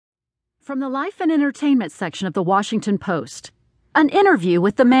From the Life and Entertainment section of the Washington Post, an interview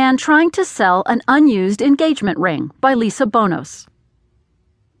with the man trying to sell an unused engagement ring by Lisa Bonos.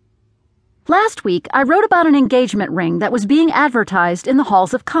 Last week, I wrote about an engagement ring that was being advertised in the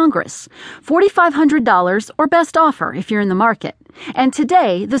halls of Congress, $4,500 or best offer if you're in the market, and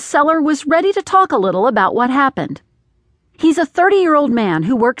today the seller was ready to talk a little about what happened. He's a 30-year-old man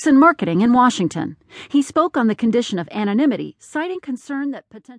who works in marketing in Washington. He spoke on the condition of anonymity, citing concern that potential